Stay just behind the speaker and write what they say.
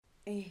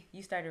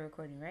You started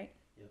recording, right?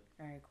 Yep.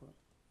 All right, cool.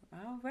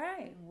 All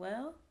right.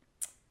 Well,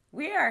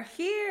 we are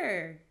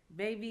here,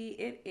 baby.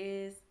 It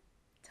is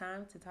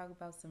time to talk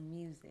about some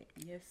music.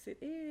 Yes, it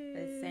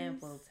It's is.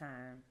 sample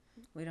time.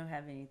 We don't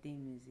have any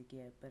theme music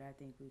yet, but I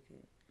think we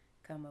could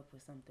come up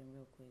with something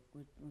real quick.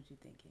 What you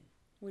thinking?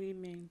 What do you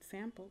mean?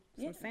 Sample?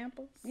 Yeah. Some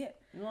samples? Yeah.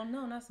 Well,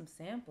 no, not some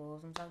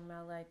samples. I'm talking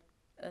about like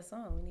a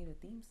song. We need a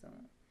theme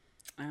song.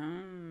 I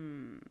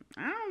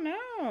don't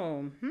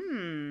know.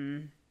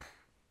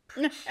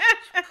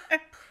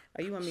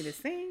 Oh, you want me to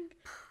sing?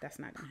 That's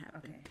not gonna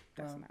happen. Okay.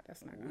 That's Well, not.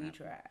 That's not gonna we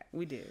happen. tried.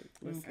 We did.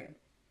 Listen. Okay.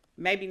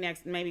 Maybe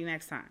next. Maybe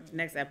next time.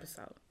 Next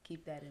episode.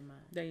 Keep that in mind.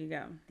 There you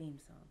go. Theme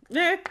song.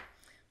 Yeah.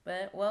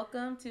 But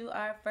welcome to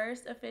our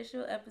first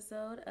official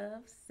episode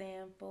of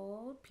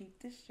Sampled. Peep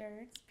the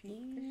shirts,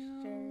 peep the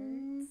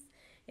shirts.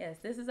 Yes,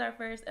 this is our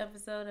first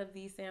episode of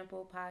the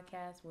Sample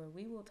podcast where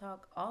we will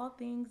talk all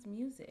things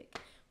music.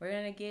 We're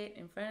going to get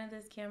in front of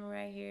this camera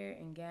right here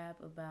and gab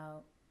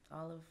about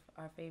all of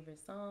our favorite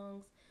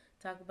songs,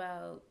 talk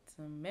about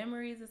some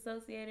memories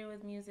associated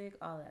with music,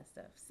 all that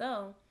stuff.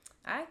 So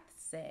I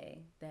say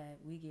that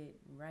we get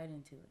right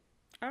into it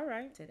All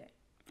right. today.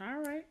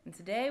 All right. And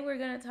today we're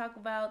going to talk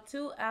about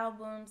two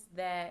albums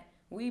that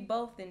we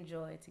both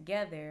enjoy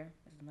together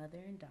as mother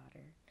and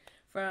daughter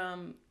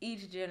from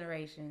each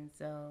generation.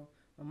 So,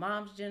 my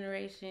mom's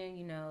generation,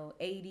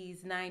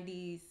 80s,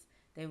 90s,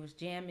 they was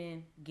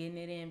jamming, getting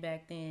it in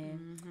back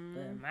then.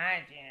 But my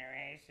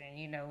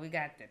generation, we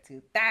got the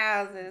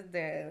 2000s,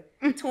 the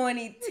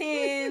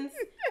 2010s,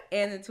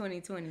 and the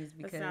 2020s That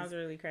because sounds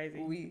really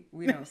crazy.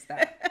 we don't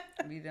stop.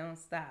 We don't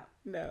stop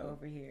No.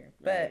 over here.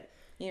 Right. But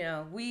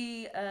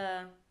we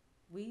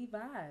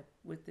vibe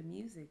with the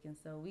music, and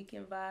so we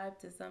can vibe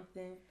to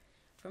something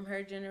from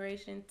her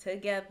generation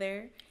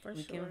together. For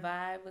We sure. can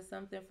vibe with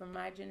something from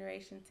my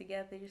generation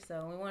together.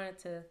 So we wanted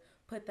to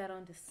put that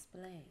on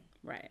display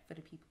Right. for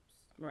the peoples.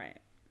 Right.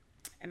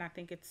 And I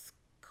think it's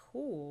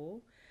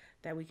cool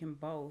that we can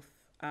both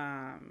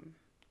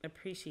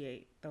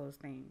appreciate those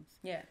things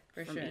Yeah,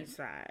 for from sure. each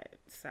side.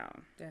 So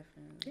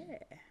Definitely.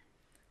 yeah.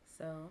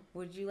 So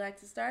would you like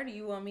to start, or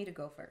you want me to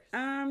go first?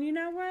 You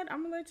know what?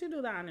 I'm gonna let you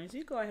do the honors.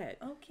 You go ahead.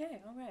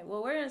 Okay, all right.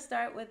 Well, we're going to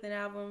start with an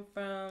album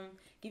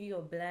give you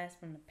a blast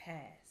from the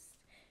past.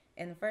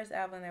 And the first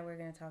album that we're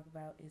going to talk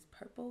about is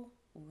Purple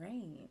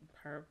Rain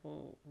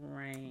Purple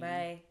Rain.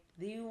 by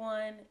the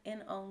one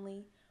and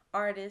only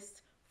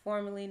artist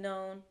formerly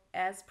known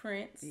as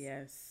Prince.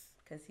 Yes.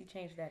 Because he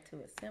changed that to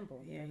a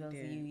symbol Yeah, for he those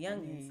did. of you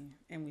youngins.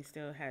 And we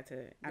still had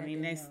to. I That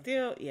mean, they didn't know.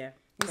 still. Yeah.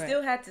 You but,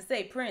 still had to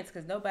say Prince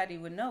because nobody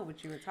would know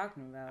what you were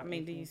talking about. I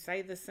mean, do you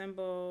say the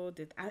symbol?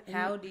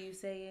 How do you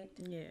say it?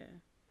 Yeah.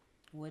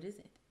 What is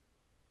it?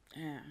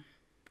 Yeah.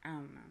 I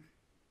don't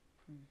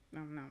know. I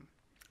don't know.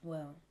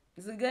 Well,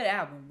 it's a good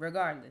album,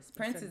 regardless.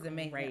 Prince a is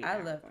amazing. great I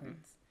love album.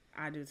 Prince.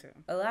 I do too.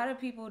 A lot of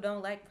people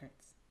don't like Prince.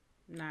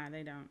 Nah,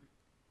 they don't.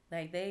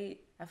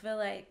 I feel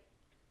like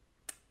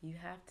you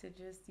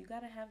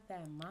gotta have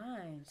that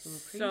mind to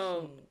appreciate.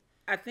 So,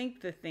 I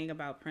think the thing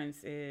about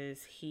Prince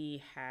is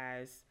he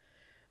has,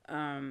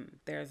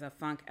 there's a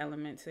funk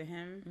element to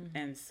him,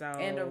 and so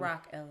and a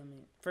rock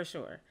element. for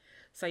sure.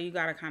 So you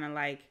gotta kind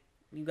of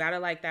you gotta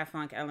like that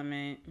funk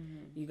element.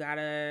 You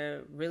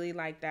gotta really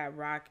like that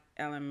rock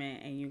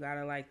element, and you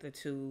gotta like the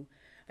two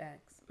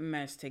Facts.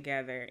 mesh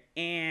together.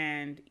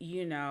 And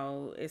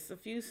it's a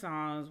few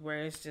songs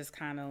where it's just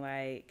kind of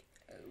like.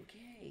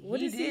 Okay. What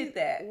he is did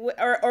that.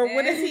 Or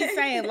what is he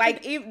saying?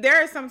 Like,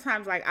 there are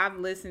sometimes, like, I've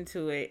listened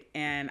to it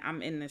and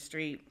I'm in the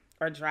street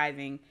or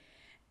driving,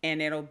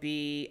 and it'll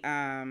be,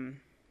 and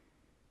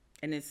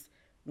it's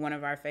one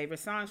of our favorite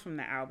songs from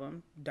the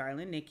album,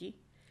 Darling Nikki.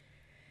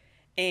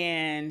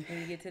 And When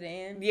you get to the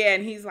end. yeah,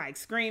 and he's like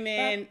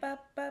screaming.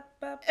 Bop, bop,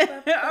 bop, bop,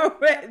 bop, Oh,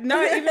 bop.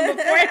 no, even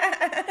before,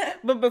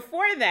 but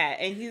before that,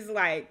 and he's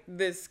like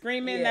the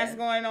screaming Yeah. that's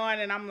going on,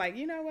 and I'm like,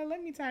 you know what?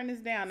 Let me turn this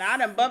down. Now, I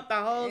done bumped the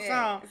whole Yes.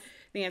 song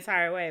the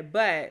entire way,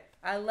 but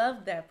I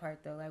love that part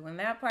though. Like when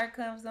that part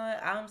comes on,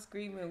 I'm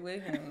screaming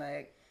with him.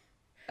 Like,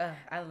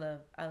 I love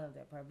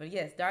that part. But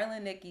yes,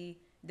 Darling Nikki,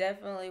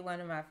 definitely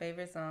one of my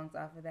favorite songs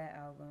off of that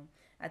album.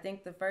 I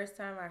think the first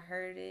time I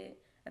heard it,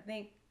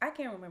 I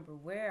can't remember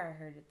where I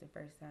heard it the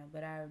first time,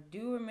 but I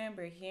do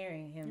remember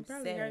hearing him you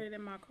probably say, heard it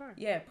in my car.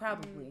 yeah,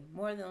 probably,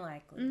 more than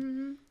likely.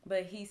 Mm-hmm.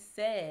 But he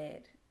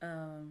said,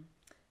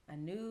 I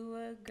knew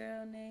a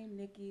girl named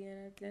Nikki,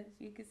 and I guess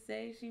you could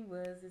say she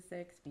was a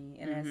sex fiend.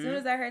 And as soon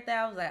as I heard that,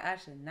 I was like, I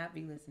should not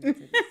be listening to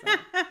this song.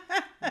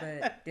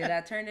 But did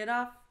I turn it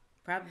off?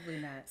 Probably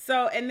not.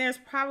 So, and there's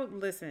probably,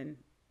 listen,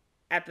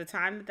 at the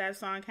time that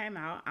song came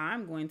out,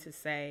 I'm going to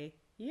say,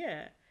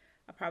 yeah,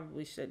 I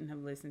probably shouldn't have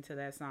listened to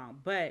that song.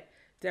 But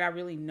did I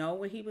really know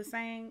what he was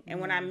saying? And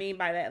what I mean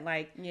by that,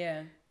 like,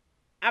 Yeah.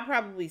 I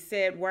probably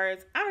said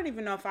words. I don't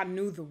even know if I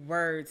knew the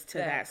words to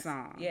Facts. that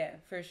song. Yeah,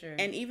 for sure.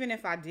 And even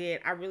if I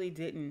did, I really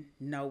didn't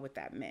know what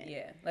that meant.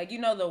 yeah. Like, you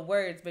know the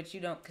words, but you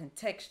don't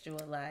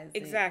contextualize it.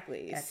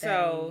 Exactly. At that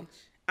So, age.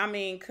 I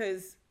mean,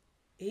 because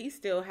he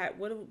still had,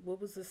 what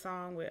was the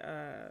song with,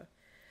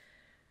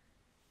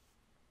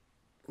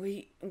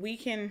 we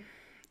can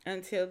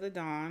Until the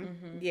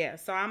Dawn. Yeah.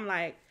 So I'm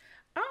like,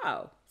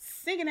 oh,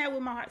 singing that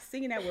with my heart,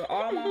 singing that with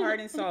all my heart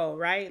and soul,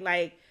 right?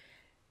 Like,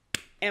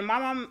 and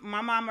my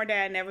mom or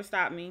dad never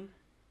stopped me.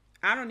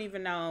 I don't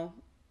even know,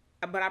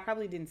 but I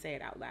probably didn't say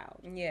it out loud.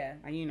 Yeah.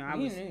 You know,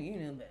 you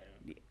knew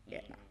better. Yeah,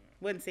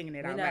 wasn't singing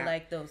it We're out not loud.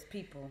 like those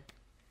people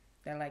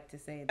that like to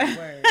say the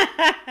word.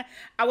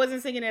 I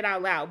wasn't singing it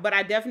out loud, but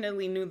I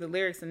definitely knew the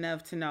lyrics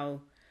enough to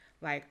know,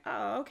 like,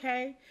 oh,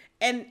 okay.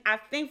 And I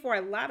think for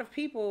a lot of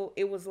people,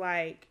 it was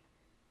like,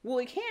 well,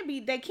 they can't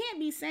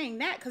be saying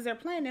that because they're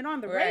playing it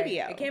on the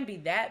radio. It can't be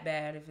that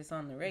bad if it's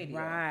on the radio.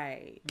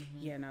 Right.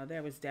 You know,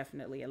 there was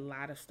definitely a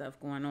lot of stuff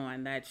going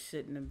on that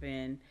shouldn't have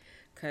been,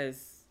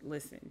 because,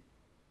 listen,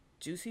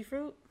 Juicy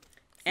Fruit.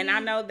 And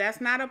I know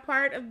that's not a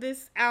part of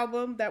this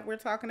album that we're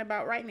talking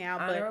about right now.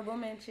 Honorable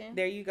mention.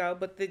 There you go.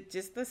 But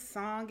just the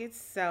song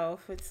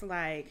itself, it's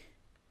like...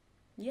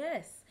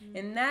 Yes.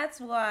 And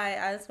that's why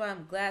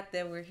I'm glad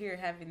that we're here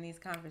having these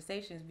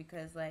conversations,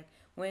 because, like,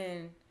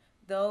 when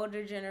the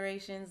older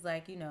generations,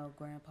 like, you know,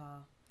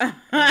 Grandpa.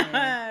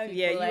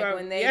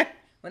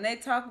 When they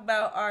talk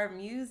about our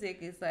music,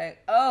 it's like,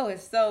 oh,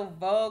 it's so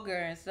vulgar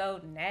and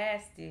so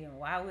nasty, and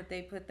why would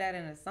they put that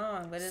in a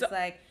song? But it's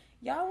like...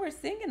 Y'all were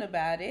singing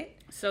about it.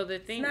 So the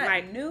thing, it's not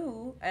like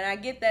new, and I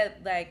get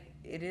that, like,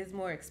 it is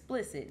more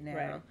explicit now,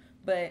 right.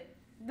 But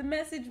the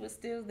message was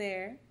still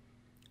there.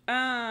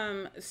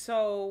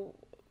 So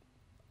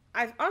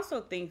I also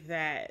think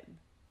that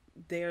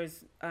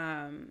there's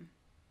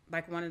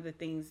like one of the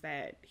things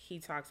that he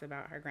talks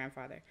about her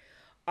grandfather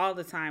all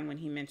the time when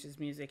he mentions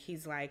music.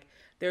 He's like,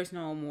 there's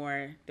not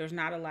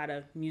a lot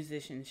of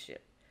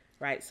musicianship.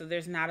 Right, so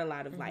there's not a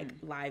lot of like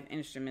live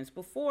instruments.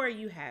 Before,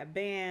 you had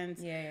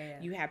bands,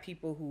 you had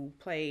people who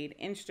played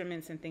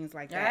instruments and things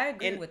like that. I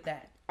agree with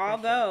that.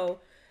 Although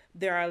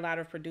there are a lot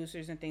of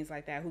producers and things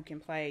like that who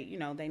can play, you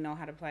know, they know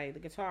how to play the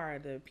guitar,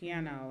 the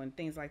piano, and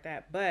things like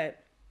that.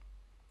 But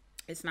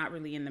it's not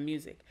really in the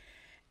music.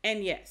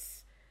 And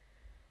yes,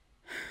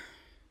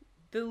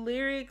 the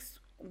lyrics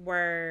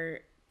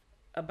were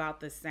about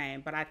the same,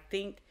 but I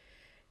think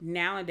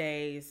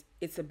nowadays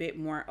it's a bit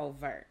more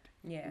overt.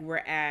 Yeah.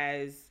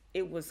 Whereas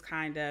it was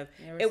kind of...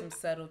 There were some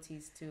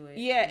subtleties to it.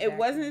 Yeah, it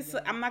wasn't...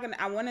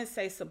 I want to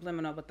say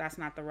subliminal, but that's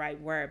not the right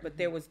word. But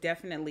there was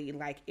definitely,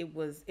 like, it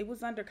was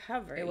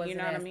undercover. It wasn't, you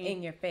know what I mean?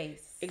 In your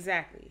face.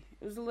 Exactly.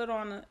 It was a little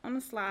on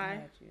the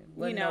slide.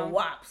 You know, no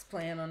WAPs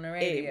playing on the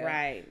radio.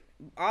 Right.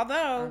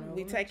 Although,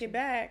 we take it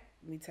back.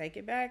 We take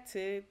it back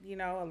to, you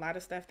know, a lot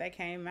of stuff that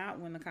came out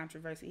when the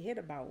controversy hit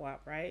about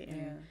WAP, right?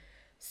 And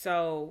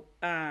so,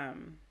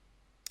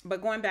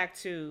 but going back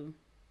to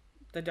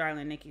the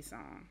Darling Nikki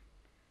song,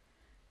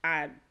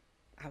 I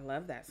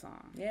love that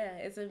song. Yeah,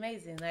 it's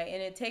amazing. Like,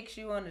 and it takes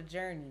you on a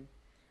journey,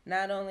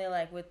 not only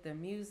like with the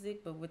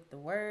music, but with the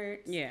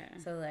words. Yeah.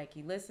 So like,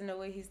 you listen to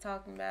what he's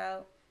talking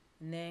about,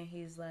 and then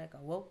he's like, "I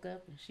woke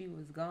up and she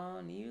was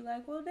gone," and you're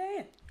like, "Well,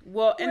 damn."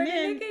 Well, where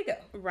did Nikki go?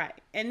 Right,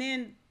 and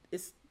then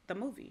it's the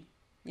movie.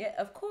 Yeah,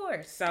 of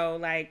course. So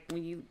like,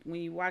 when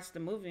you watch the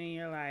movie, and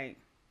you're like,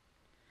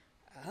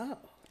 oh.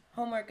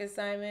 Homework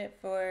assignment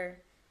for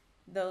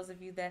those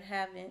of you that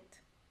haven't.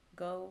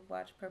 Go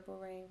watch Purple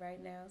Rain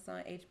right now. It's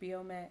on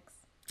HBO Max.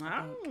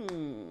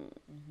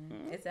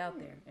 It's out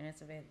there and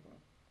it's available.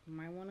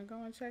 Might want to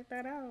go and check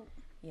that out.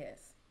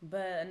 Yes.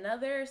 But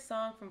another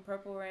song from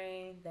Purple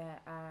Rain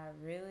that I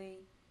really,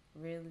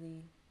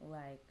 really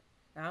like.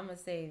 I'm gonna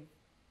save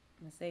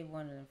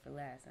one of them for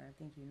last, and I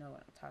think you know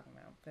what I'm talking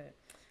about. But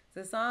it's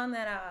a song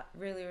that I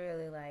really,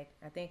 really like.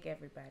 I think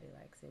everybody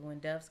likes it. When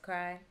Doves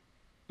Cry.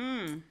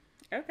 Okay.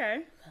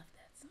 Love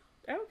that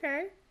song.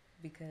 Okay.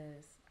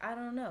 Because I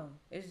don't know.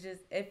 It's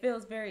just, it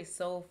feels very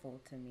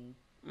soulful to me.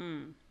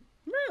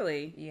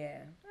 Really? Yeah.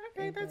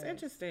 Okay, that's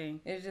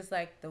interesting. It's just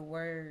like the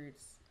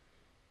words.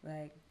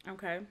 Like,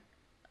 okay.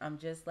 I'm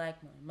just like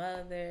my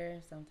mother.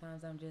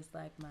 Sometimes I'm just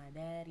like my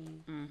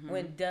daddy.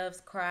 When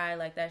doves cry,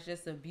 like, that's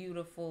just a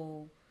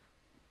beautiful,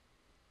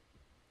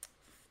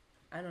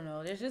 I don't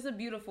know. There's just a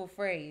beautiful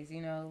phrase,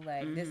 you know,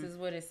 like, this is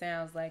what it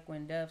sounds like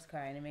when doves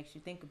cry. And it makes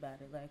you think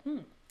about it. Like,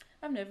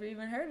 I've never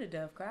even heard a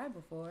dove cry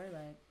before.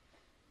 Like,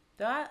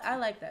 so I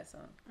like that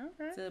song.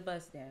 Okay. It's a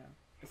bust down.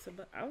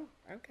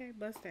 Okay,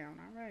 bust down.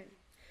 All right.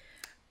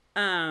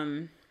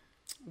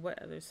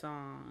 What other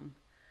song?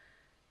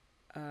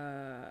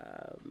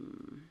 I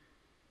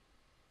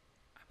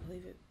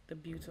believe it. The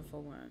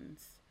Beautiful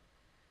Ones.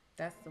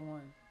 That's the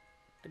one.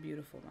 The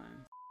Beautiful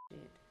Ones. Shit.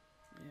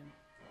 Yeah.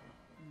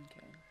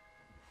 Okay.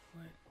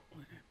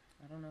 What happened?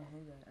 I don't know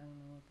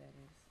what that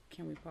is.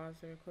 Can we pause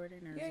the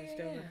recording, or is it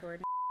still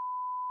recording?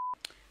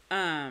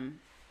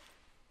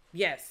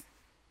 Yes.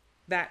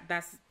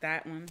 That's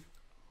that one.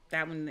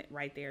 That one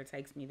right there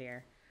takes me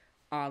there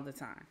all the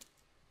time.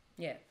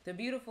 Yeah, The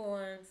Beautiful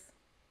Ones.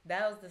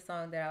 That was the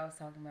song that I was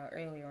talking about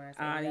earlier when I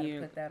said you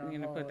gotta put that on hold.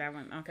 You're gonna put that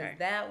one, okay? Because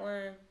that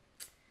one,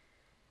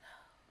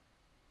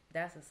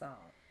 that's a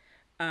song.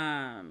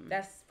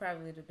 That's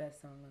probably the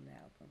best song on the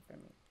album for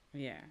me.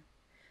 Yeah,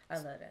 I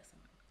love that song.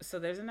 So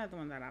there's another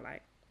one that I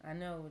like.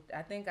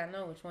 I think I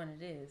know which one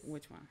it is.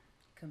 Which one?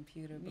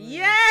 Computer Blue.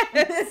 Yes.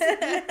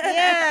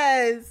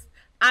 Yes.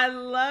 I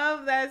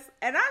love that.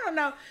 And I don't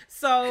know.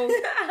 So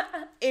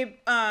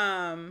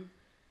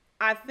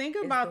I think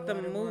about the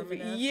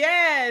movie.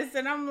 Yes.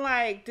 And I'm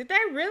like, did they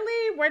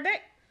really? Were they?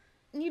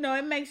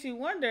 It makes you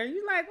wonder.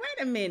 You like,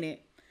 wait a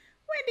minute.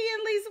 Wendy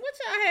and Lisa,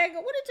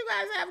 what did you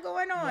guys have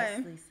going on?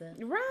 Yes, Lisa.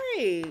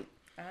 Right.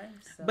 I'm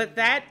so But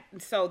that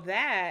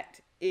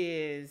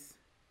is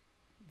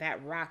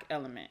that rock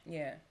element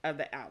of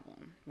the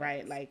album,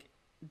 right? Yes. Like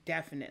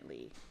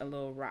definitely a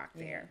little rock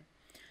there.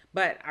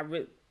 But I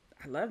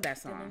love that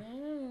song.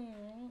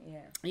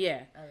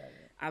 Yeah.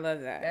 I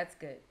love that. That's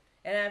good.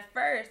 And at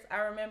first,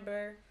 I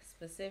remember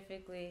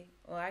specifically,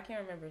 well, I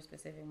can't remember a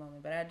specific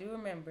moment, but I do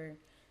remember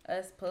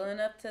us pulling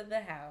up to the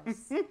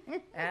house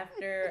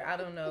after, I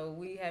don't know,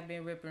 we had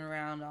been ripping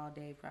around all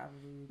day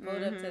probably. We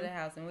pulled up to the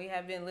house and we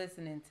had been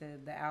listening to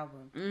the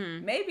album.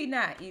 Maybe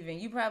not even.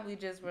 You probably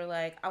just were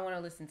like, I want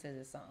to listen to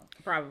this song.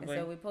 Probably.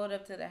 And so we pulled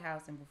up to the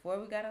house, and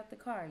before we got out the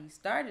car, you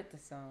started the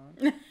song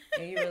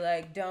and you were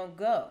like, don't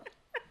go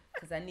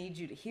because I need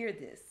you to hear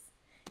this.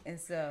 And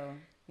so,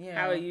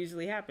 how it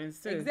usually happens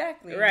too.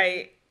 Exactly.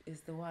 Right.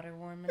 Is the water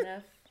warm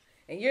enough?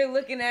 And you're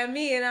looking at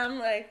me, and I'm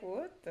like,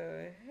 what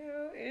the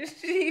hell is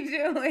she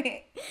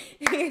doing?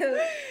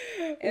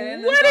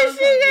 And what is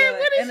she have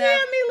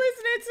me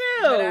listening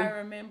to? But I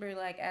remember,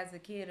 like, as a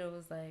kid, it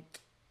was like,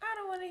 I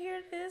don't want to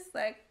hear this.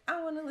 Like,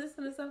 I want to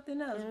listen to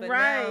something else. But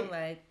now I'm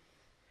like,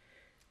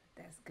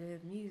 that's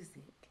good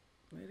music.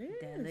 It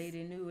is. That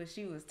lady knew what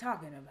she was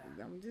talking about.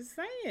 I'm just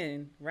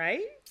saying,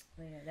 right?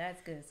 Yeah,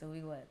 that's good. So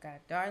we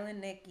got Darling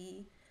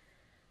Nikki,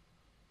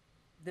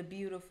 The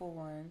Beautiful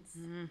Ones,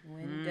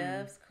 When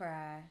Doves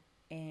Cry,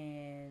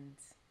 and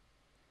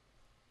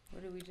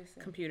what did we just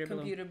say? Computer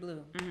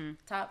Blue.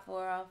 Top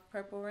 4 off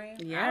Purple Rain.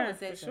 Yeah, I would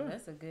say so. Sure.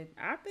 That's a good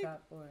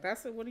top 4.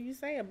 That's what do you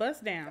say? A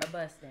bust down. A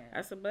bust down.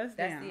 That's a bust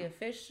down. That's the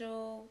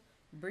official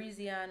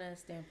Breeziana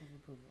stamp of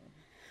approval.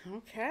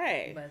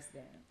 Okay. Bust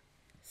down.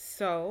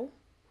 So,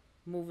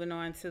 moving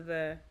on to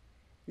the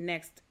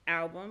next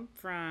album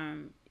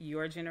from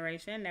your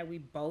generation that we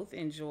both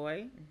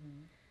enjoy.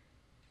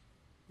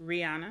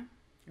 Rihanna.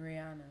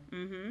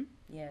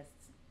 Yes.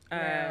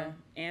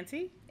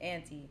 Auntie?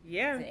 Auntie.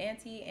 Yeah. Is it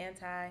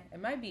anti? It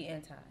might be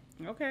anti.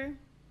 Okay.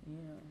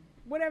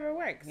 Whatever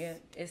works. Yeah.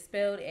 It's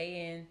spelled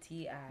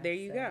A-N-T-I. There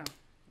you go.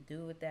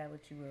 Do with that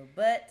what you will.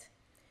 But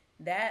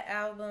that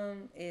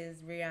album is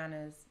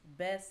Rihanna's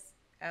best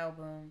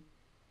album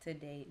to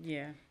date.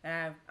 Yeah.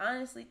 And I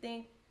honestly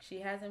think she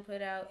hasn't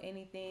put out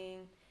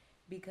anything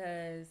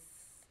because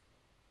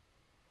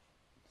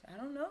I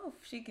don't know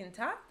if she can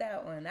top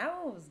that one. That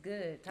one was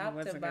good, top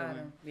to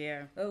bottom.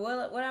 Yeah. But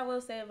what I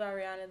will say about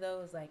Rihanna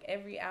though is like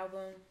every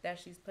album that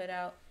she's put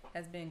out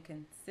has been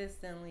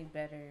consistently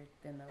better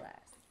than the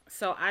last.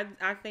 So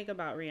I think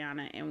about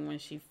Rihanna and when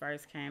she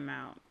first came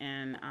out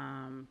and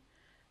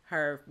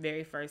her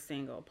very first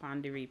single,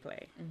 Pon de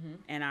Replay,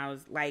 and I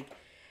was like,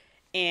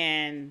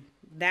 and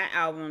that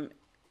album.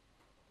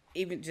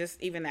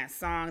 Even that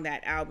song,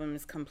 that album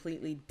is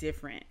completely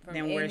different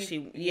than where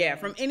she,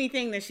 from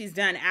anything that she's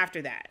done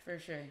after that. For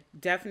sure.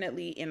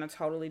 Definitely in a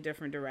totally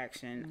different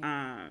direction.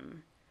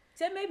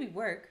 Except maybe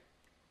Work.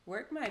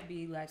 Work might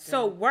be like.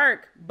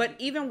 Work, but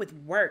even with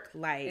Work,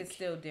 like. It's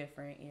still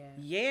different, yeah.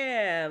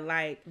 Yeah,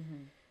 like.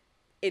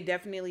 It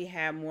definitely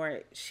had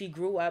more. She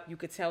grew up. You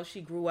could tell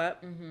she grew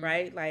up,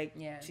 right? Like,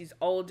 she's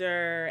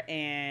older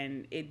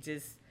and it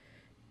just.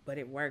 But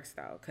it works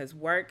though, because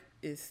Work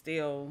is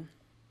still.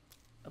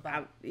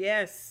 I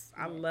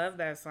love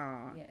that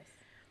song. Yes.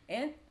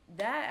 And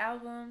that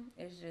album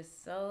is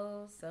just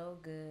so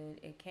good.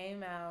 It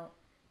came out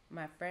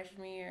my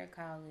freshman year of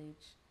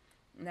college.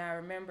 Now I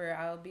remember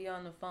I would be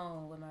on the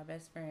phone with my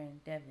best friend,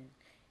 Devin.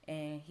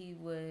 And he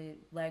would,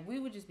 we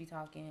would just be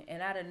talking.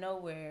 And out of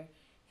nowhere,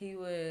 he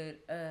would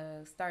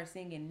start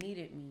singing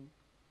Needed Me.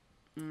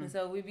 And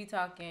so we'd be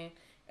talking.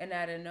 And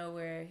out of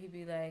nowhere, he'd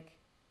be like,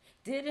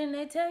 didn't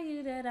they tell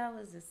you that I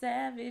was a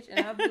savage?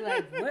 And I'll be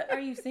like, what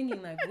are you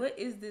singing? Like, what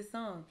is this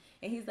song?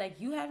 And he's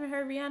like, you haven't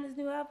heard Rihanna's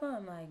new album?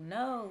 I'm like,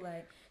 no.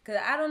 Because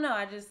I don't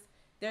know.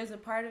 There's a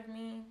part of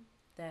me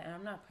that, and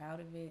I'm not proud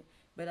of it,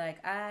 but,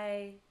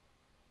 I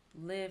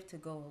live to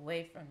go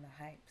away from the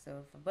hype.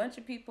 So if a bunch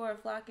of people are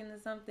flocking to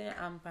something,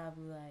 I'm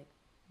probably like,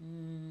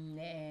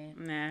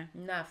 nah,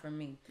 not for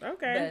me.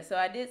 Okay. But, so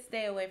I did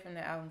stay away from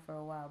the album for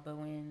a while. But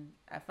when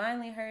I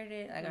finally heard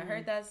it, I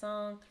heard that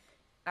song,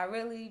 I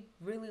really,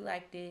 really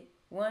liked it.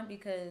 One,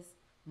 because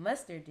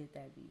Mustard did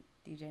that beat.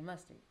 DJ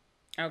Mustard.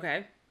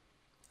 Okay.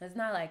 It's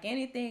not like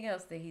anything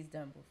else that he's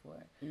done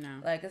before.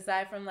 No.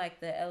 Aside from, the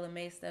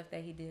LMA stuff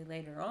that he did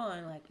later on,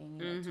 in,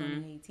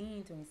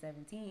 2018,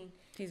 2017.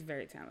 He's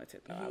very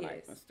talented, though. I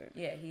like Mustard.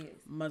 Yeah, he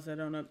is. Mustard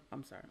on a...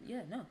 I'm sorry.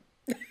 Yeah, no.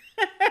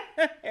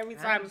 Every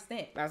time. I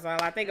understand. That's all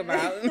I think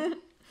about.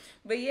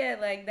 But, yeah,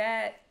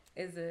 that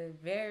is a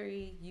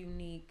very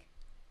unique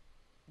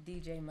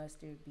DJ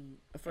Mustard beat.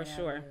 For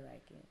sure. I really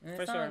like it. And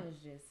the song is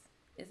just,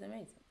 it's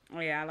amazing. Oh,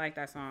 yeah, I like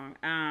that song.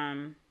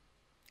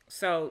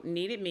 So,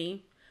 Needed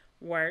Me,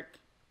 Work.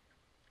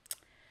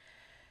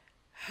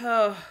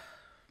 Oh,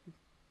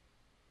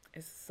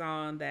 It's a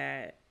song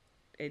that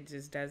it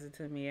just does it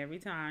to me every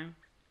time.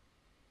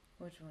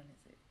 Which one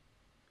is it?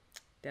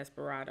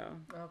 Desperado.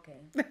 Okay,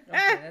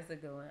 that's a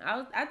good one.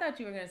 I thought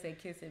you were gonna say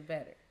Kiss It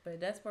Better, but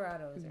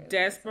Desperado is really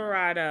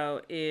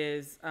Desperado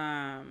is.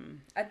 I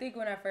think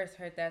when I first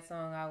heard that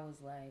song, I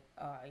was like,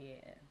 oh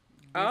yeah,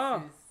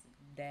 this is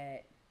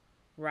that.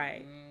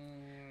 Right.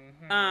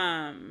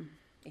 Mm-hmm.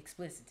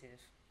 Explicitive.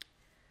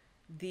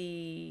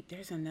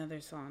 There's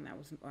another song that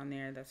was on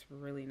there that's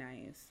really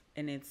nice,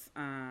 and it's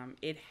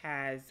it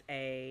has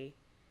I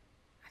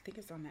think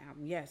it's on the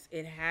album. Yes,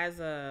 it has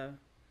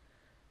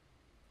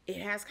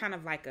kind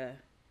of like a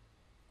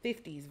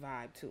 50s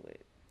vibe to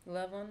it.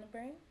 Love on the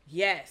Brain?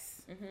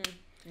 Yes.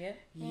 Mm-hmm. Yeah.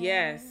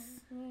 Yes.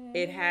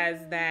 It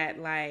has that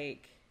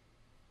like.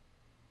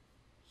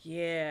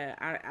 Yeah,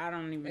 I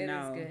don't even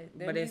know. It is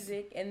good. The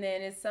music, and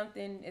then it's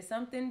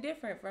something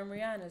different from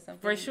Rihanna. Something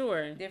for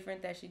sure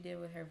different that she did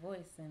with her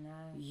voice, and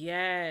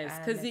yes,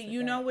 because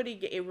you know what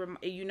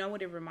you know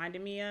what it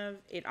reminded me of.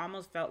 It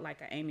almost felt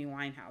like an Amy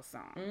Winehouse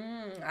song.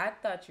 I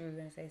thought you were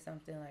gonna say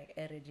something like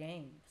Etta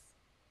James.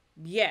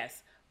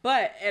 Yes,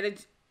 but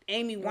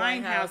Amy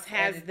Winehouse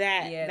has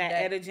that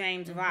Etta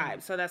James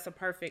vibe, so that's a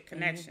perfect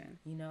connection.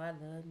 You know, I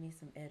love me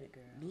some Etta,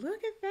 girl.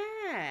 Look at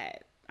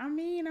that. I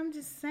mean, I'm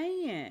just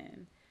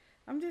saying.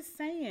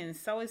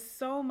 So it's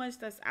so much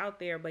that's out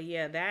there, but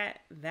yeah,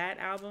 that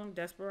album,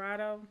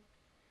 Desperado.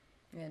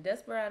 Yeah,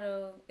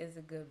 Desperado is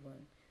a good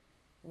one.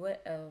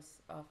 What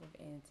else off of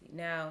Auntie?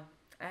 Now,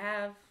 I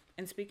have.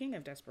 And speaking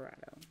of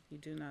Desperado, you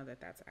do know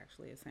that that's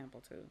actually a sample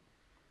too.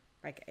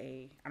 Like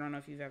I don't know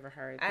if you've ever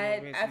heard the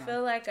original. I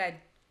feel like I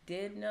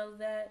did know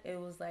that. It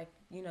was like,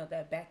 you know,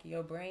 that back of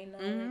your brain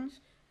knowledge. Mm-hmm.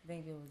 I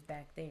think it was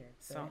back there.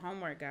 So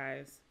homework,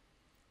 guys.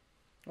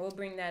 We'll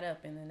bring that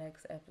up in the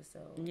next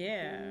episode.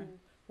 Yeah.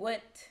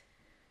 What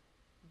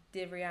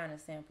did Rihanna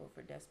sample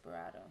for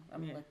Desperado? I'm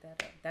going to look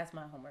that up. That's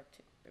my homework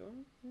too.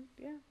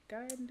 Yeah, go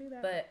ahead and do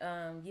that. But,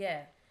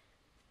 yeah.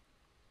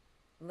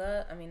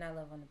 Not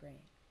Love on the Brain.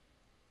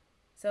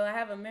 So I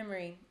have a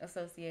memory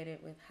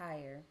associated with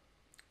Higher.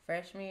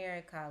 Freshman year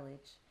at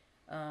college.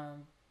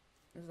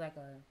 It was like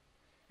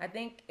I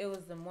think it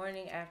was the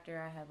morning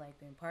after I had like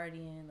been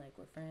partying like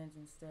with friends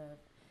and stuff.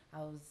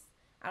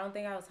 I don't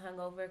think I was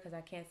hungover because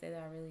I can't say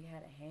that I really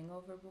had a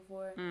hangover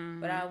before,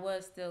 but I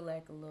was still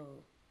like a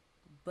little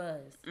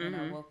buzzed when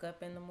I woke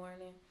up in the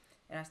morning,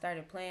 and I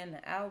started playing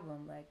the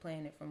album, like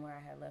playing it from where I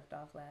had left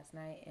off last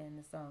night, and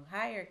the song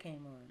Higher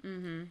came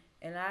on,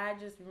 and I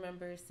just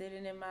remember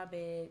sitting in my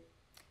bed,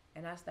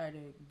 and I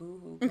started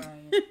boo-hoo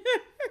crying.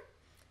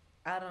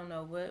 I don't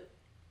know why.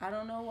 I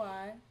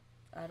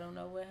don't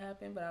know what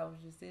happened, but I was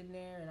just sitting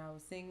there and I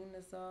was singing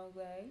the song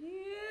like, yeah,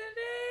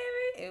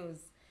 baby. It was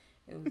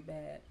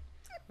bad.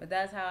 But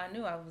that's how I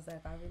knew. I was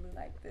like, I really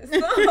like this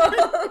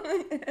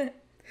song.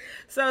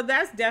 So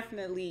that's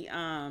definitely,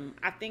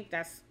 I think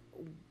that's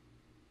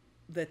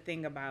the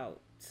thing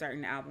about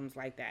certain albums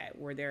like that,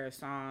 where there are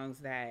songs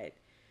that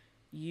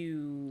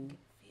you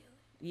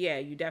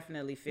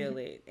definitely feel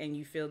it, and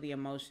you feel the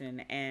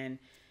emotion, and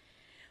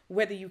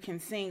whether you can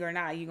sing or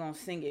not, you're going to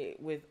sing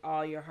it with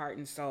all your heart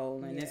and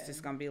soul, and it's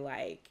just going to be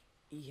like,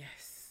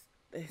 yes,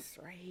 this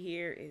right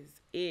here is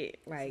it.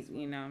 Like,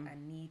 you know, I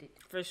need it.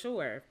 For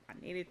sure. I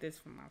needed this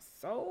for my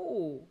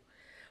soul.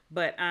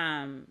 But,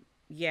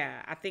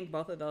 yeah, I think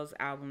both of those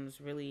albums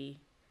really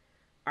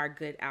are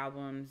good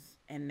albums,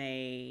 and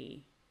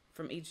they,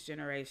 from each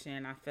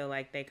generation, I feel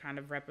like they kind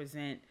of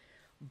represent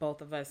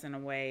both of us in a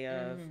way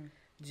of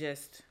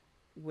just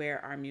where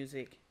our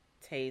music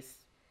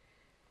tastes.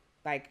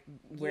 Like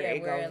where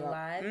it goes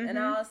live. And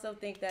I also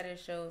think that it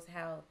shows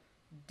how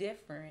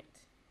different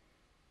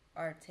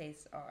our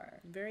tastes are.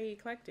 Very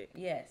eclectic.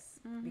 Yes,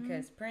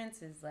 because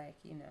Prince is like,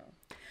 you know.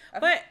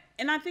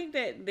 And I think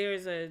that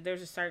there's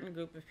a certain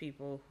group of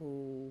people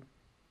who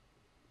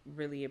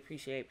really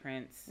appreciate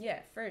Prince. Yeah,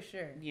 for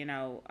sure. You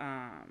know,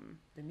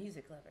 the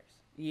music lovers.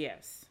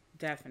 Yes,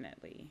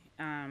 definitely.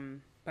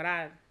 But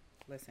I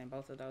listen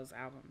both of those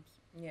albums.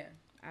 Yeah,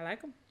 I like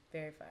them.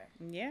 Very fire.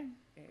 Yeah,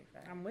 very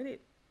fire. I'm with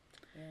it.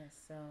 Yeah,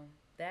 so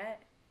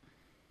that's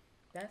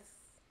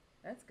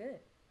good.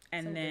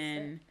 And some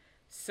then,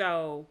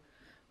 so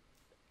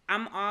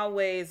I'm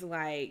always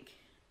like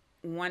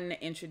wanting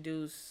to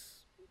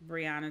introduce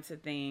Brianna to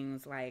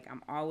things. Like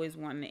I'm always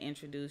wanting to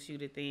introduce you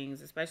to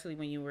things, especially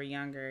when you were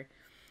younger.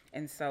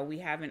 And so we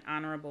have an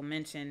honorable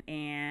mention,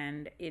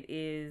 and it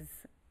is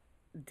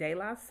De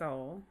La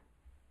Soul.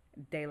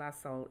 De La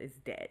Soul is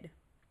Dead.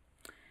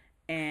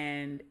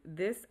 And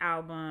this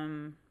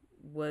album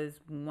was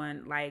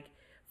one, like,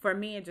 for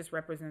me, it just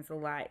represents a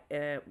lot.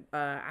 I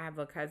have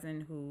a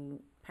cousin who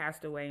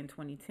passed away in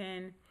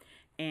 2010,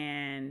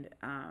 and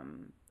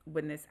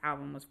when this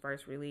album was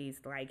first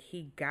released, like,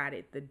 he got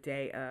it the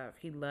day of.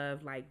 He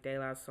loved, like, De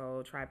La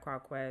Soul, Tribe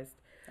Called Quest.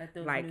 Like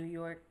those New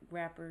York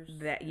rappers.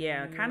 That,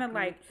 yeah, kind of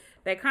like,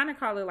 they kind of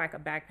call it like the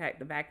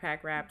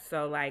backpack rap.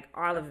 So, like,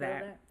 all of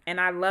that. And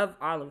I love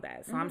all of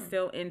that. So I'm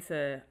still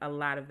into a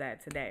lot of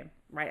that today,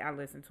 right? I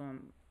listen to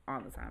him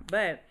all the time.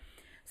 But,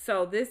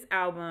 so this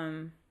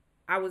album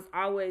I was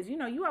always,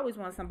 you always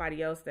want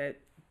somebody else that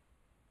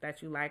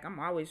you like. I'm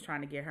always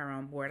trying to get her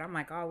on board. I'm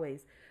like,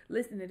 always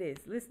listen to this,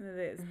 listen to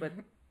this. But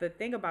the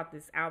thing about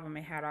this album,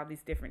 it had all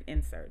these different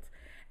inserts,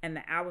 and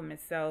the album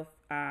itself,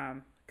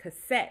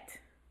 cassette,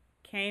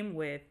 came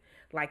with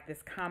like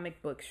this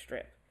comic book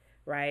strip,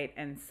 right?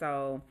 And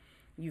so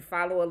you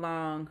follow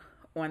along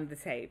on the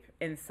tape,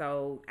 and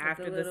so Like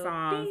after the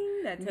song,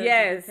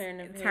 yes,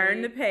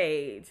 turn the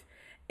page,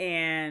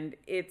 and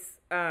it's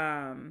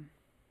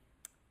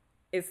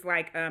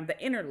like the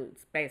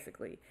interludes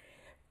basically.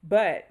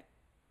 But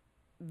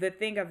the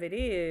thing of it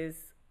is,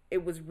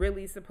 it was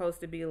really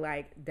supposed to be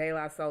like De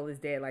La Soul is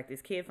dead. Like,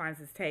 this kid finds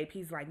his tape.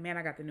 He's like, man,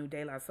 I got the new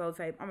De La Soul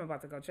tape. I'm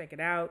about to go check it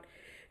out.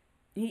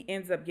 He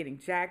ends up getting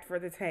jacked for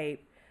the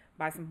tape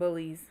by some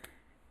bullies.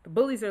 The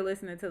bullies are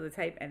listening to the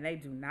tape and they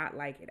do not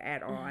like it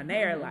at all. And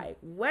they are like,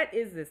 what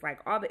is this? Like,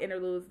 all the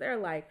interludes, they're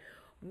like,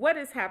 what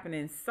is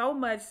happening? So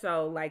much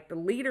so, like, the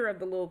leader of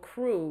the little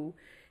crew,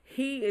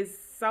 he is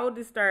so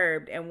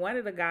disturbed. And one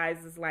of the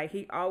guys is like,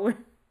 he always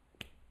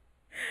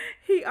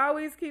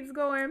keeps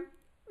going,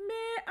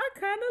 man, I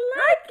kind of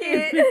like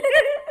it.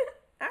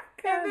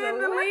 And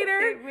then the leader,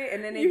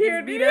 and then they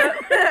get beat up.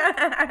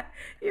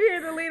 You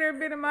hear the leader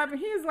beat him up, and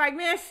he's like,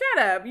 man,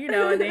 shut up,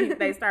 and then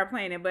they start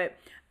playing it. But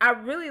I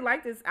really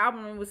like this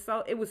album.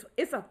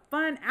 It's a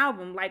fun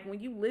album. Like,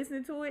 when you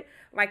listen to it,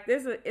 like,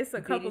 it's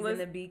a couple of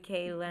the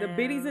BK Lounge. The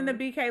Biddies in the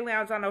BK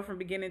Lounge, I know from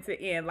beginning to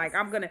end. Like,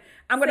 I'm gonna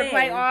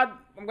play all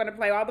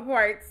the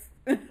parts.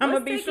 I'm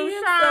gonna be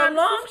Shoshana.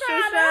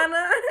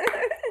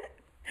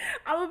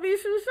 I'm gonna be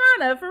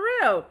Shoshana for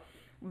real.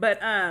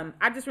 But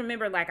I just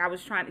remember, like, I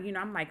was trying to,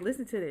 I'm like,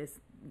 listen to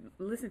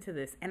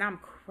this, and I'm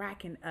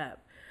cracking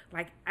up.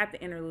 Like, at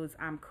the interludes,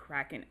 I'm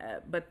cracking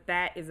up. But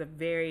that is a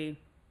very,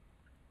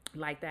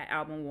 like, that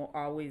album will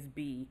always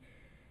be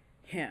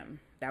him.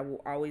 That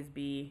will always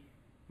be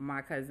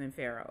my cousin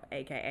Pharaoh,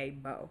 aka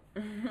Bo.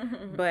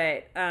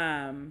 But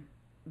I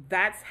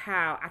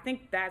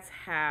think that's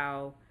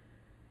how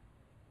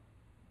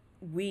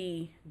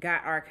we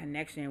got our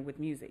connection with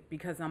music,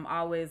 because I'm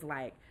always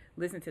like,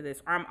 listen to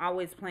this, or I'm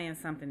always playing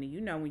something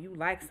that, when you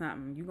like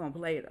something, you're gonna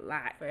play it a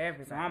lot for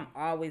everybody. So I'm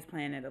always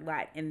playing it a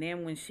lot. And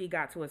then when she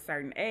got to a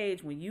certain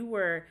age, when you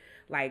were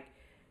like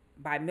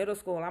by middle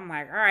school, I'm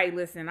like, all right,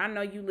 listen, I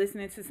know you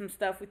listening to some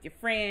stuff with your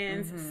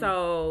friends,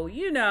 so let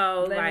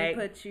me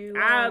put you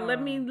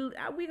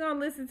on. We gonna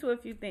listen to a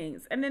few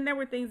things. And then there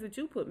were things that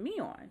you put me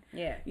on,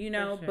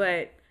 sure.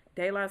 But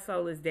De La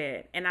Soul is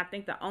dead. And I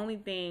think the only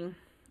thing,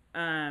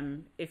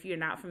 if you're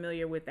not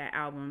familiar with that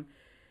album,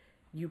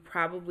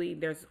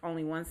 there's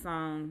only one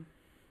song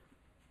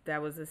that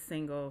was a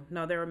single.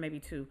 No, there were maybe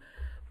two.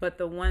 But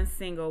the one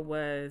single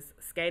was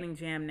Skating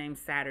Jam named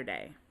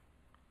Saturday.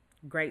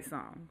 Great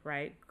song,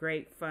 right?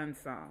 Great, fun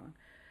song.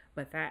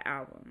 But that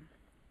album.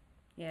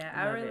 Yeah,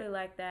 I really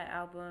like that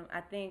album.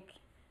 I think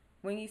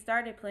when you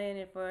started playing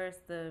it for us,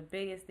 the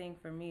biggest thing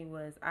for me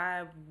was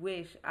I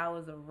wish I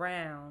was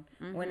around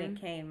when it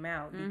came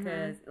out.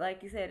 Because,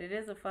 like you said, it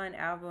is a fun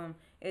album.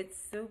 It's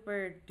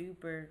super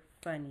duper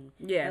funny.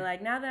 Yeah. And,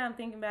 like, now that I'm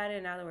thinking about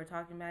it, now that we're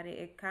talking about it,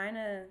 it kind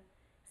of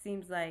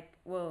seems like,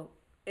 well,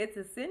 it's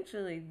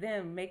essentially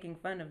them making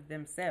fun of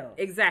themselves.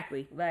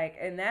 Exactly. Like,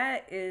 and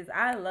that is,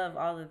 I love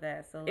all of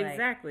that. So, like,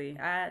 exactly.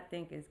 I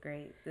think it's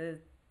great. The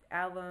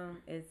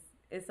album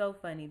it's so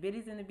funny.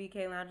 Biddies in the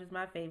BK Lounge is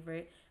my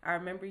favorite. I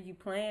remember you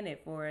playing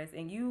it for us,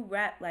 and you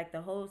rapped, like,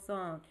 the whole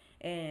song,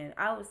 and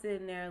I was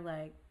sitting there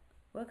like,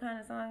 what kind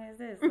of song is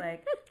this?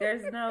 Like,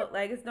 there's no,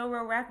 like, it's no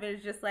real rapping.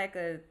 It's just like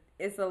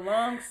it's a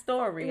long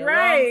story, a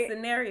long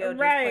scenario just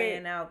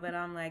playing out. But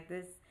I'm like,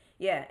 this,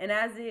 yeah. And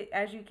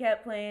as you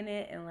kept playing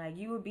it, and, like,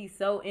 you would be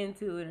so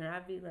into it, and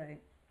I'd be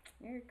like,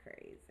 you're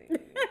crazy.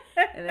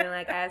 And then,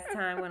 like, as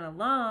time went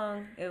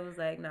along, it was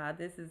like, nah,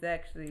 this is I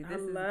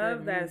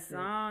love that music.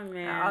 Song,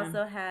 man. I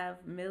also have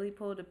Millie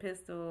Pulled a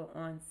Pistol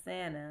on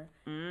Santa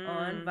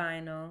on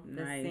vinyl,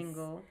 the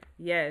single.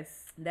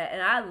 Yes.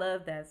 And I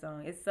love that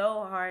song. It's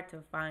so hard to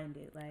find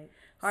it. Like,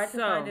 hard to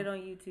find it on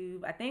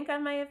YouTube. I think I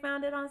may have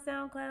found it on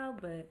SoundCloud,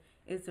 but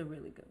it's a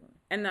really good one.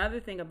 And the other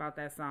thing about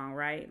that song,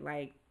 right?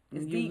 Like,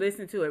 it's you deep.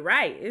 Listen to it,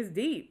 right? It's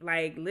deep.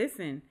 Like,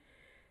 listen.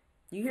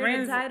 You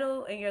hear the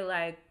title and you're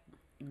like,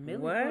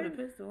 Millie Pulled a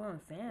Pistol on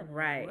Santa.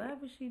 Right. Why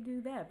would she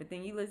do that? But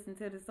then you listen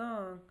to the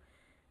song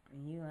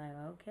and you're like,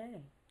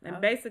 okay.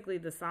 And basically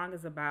the song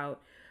is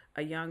about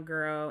a young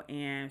girl,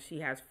 and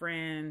she has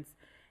friends,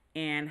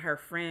 and her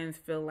friends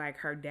feel like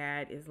her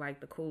dad is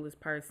like the coolest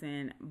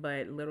person,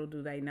 but little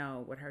do they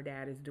know what her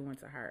dad is doing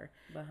to her.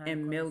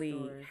 And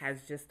Millie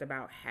has just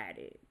about had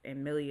it.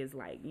 And Millie is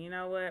like, you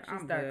know what?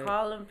 She start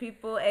calling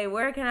people, hey,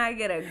 where can I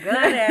get a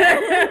gun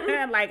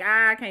at? Like,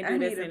 I can't do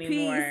this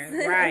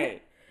anymore.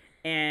 Right.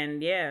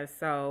 And yeah,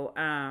 so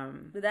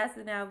but that's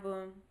an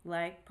album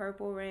like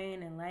Purple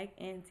Rain and like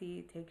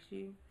Auntie, takes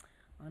you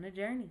on a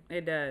journey.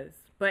 It does.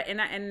 But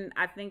and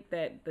I think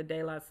that the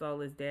De La Soul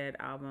is Dead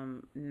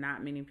album,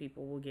 not many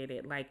people will get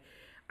it. Like,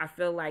 I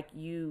feel like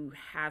you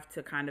have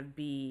to kind of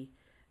be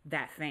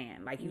that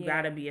fan. Like, you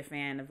gotta be a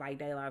fan of like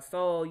De La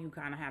Soul. You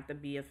kind of have to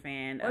be a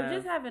fan or of,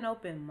 just have an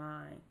open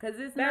mind, because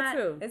it's that not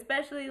too.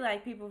 Especially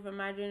like people from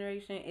my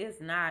generation,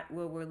 it's not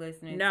what we're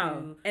listening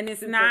no, to. and it's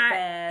super not.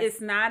 fast, It's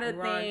not a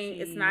raunchy. thing.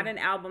 It's not an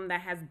album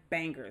that has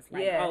bangers.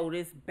 Like, Yeah. oh,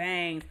 this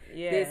bangs.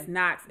 Yeah. This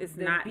knocks. It's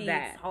The not beat's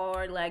that.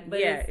 hard, like, but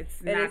Yeah, it's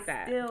it's not it's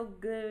that. still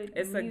good.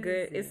 It's a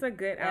good. It's a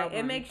good Like, album.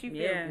 it makes you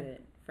feel Yeah. good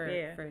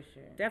for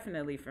sure.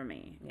 Definitely for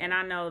me. Yeah. And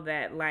I know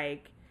that,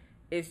 like,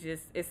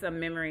 it's a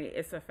memory.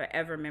 It's a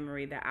forever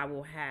memory that I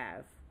will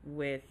have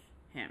with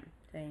him.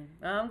 Same.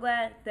 I'm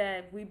glad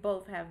that we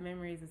both have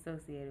memories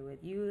associated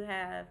with. You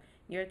have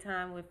your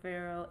time with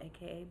Pharaoh,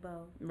 aka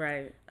Bo.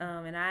 Right.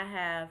 And I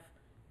have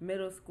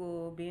middle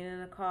school, being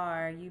in a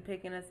car, you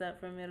picking us up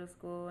from middle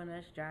school and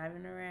us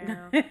driving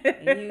around,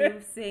 and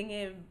you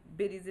singing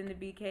Biddies in the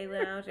BK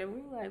Lounge, and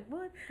we were like,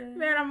 what the...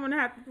 Man, I'm going to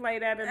have to play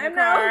that in the I car.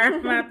 know.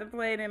 I'm going to have to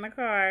play it in the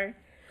car.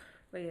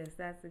 But yes,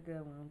 that's a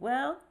good one.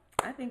 Well,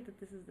 I think that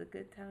this is a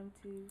good time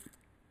to...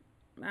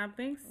 I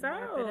think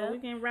Wrap it so. up. We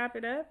can wrap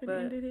it up and But-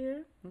 end it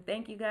here.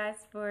 Thank you guys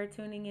for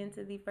tuning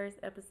into the first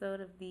episode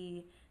of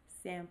the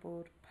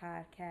Sampled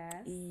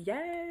Podcast.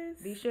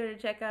 Yes. Be sure to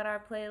check out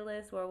our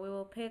playlist where we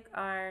will pick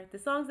the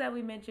songs that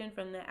we mentioned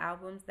from the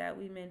albums that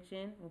we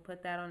mentioned. We'll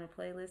put that on a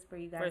playlist for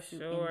you guys For to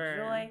sure.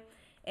 enjoy.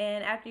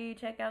 And after you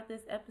check out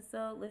this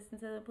episode, listen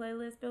to the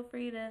playlist, feel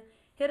free to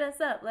hit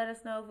us up. Let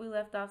us know if we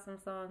left off some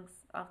songs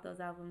off those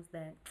albums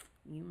that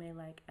you may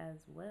like as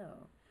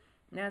well.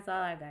 And that's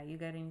all I got. You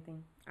got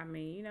anything? I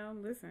mean,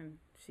 listen,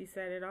 she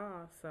said it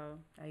all, so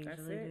I that's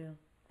usually it. do.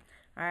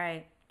 All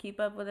right. Keep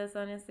up with us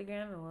on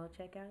Instagram, and we'll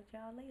check out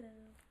y'all later.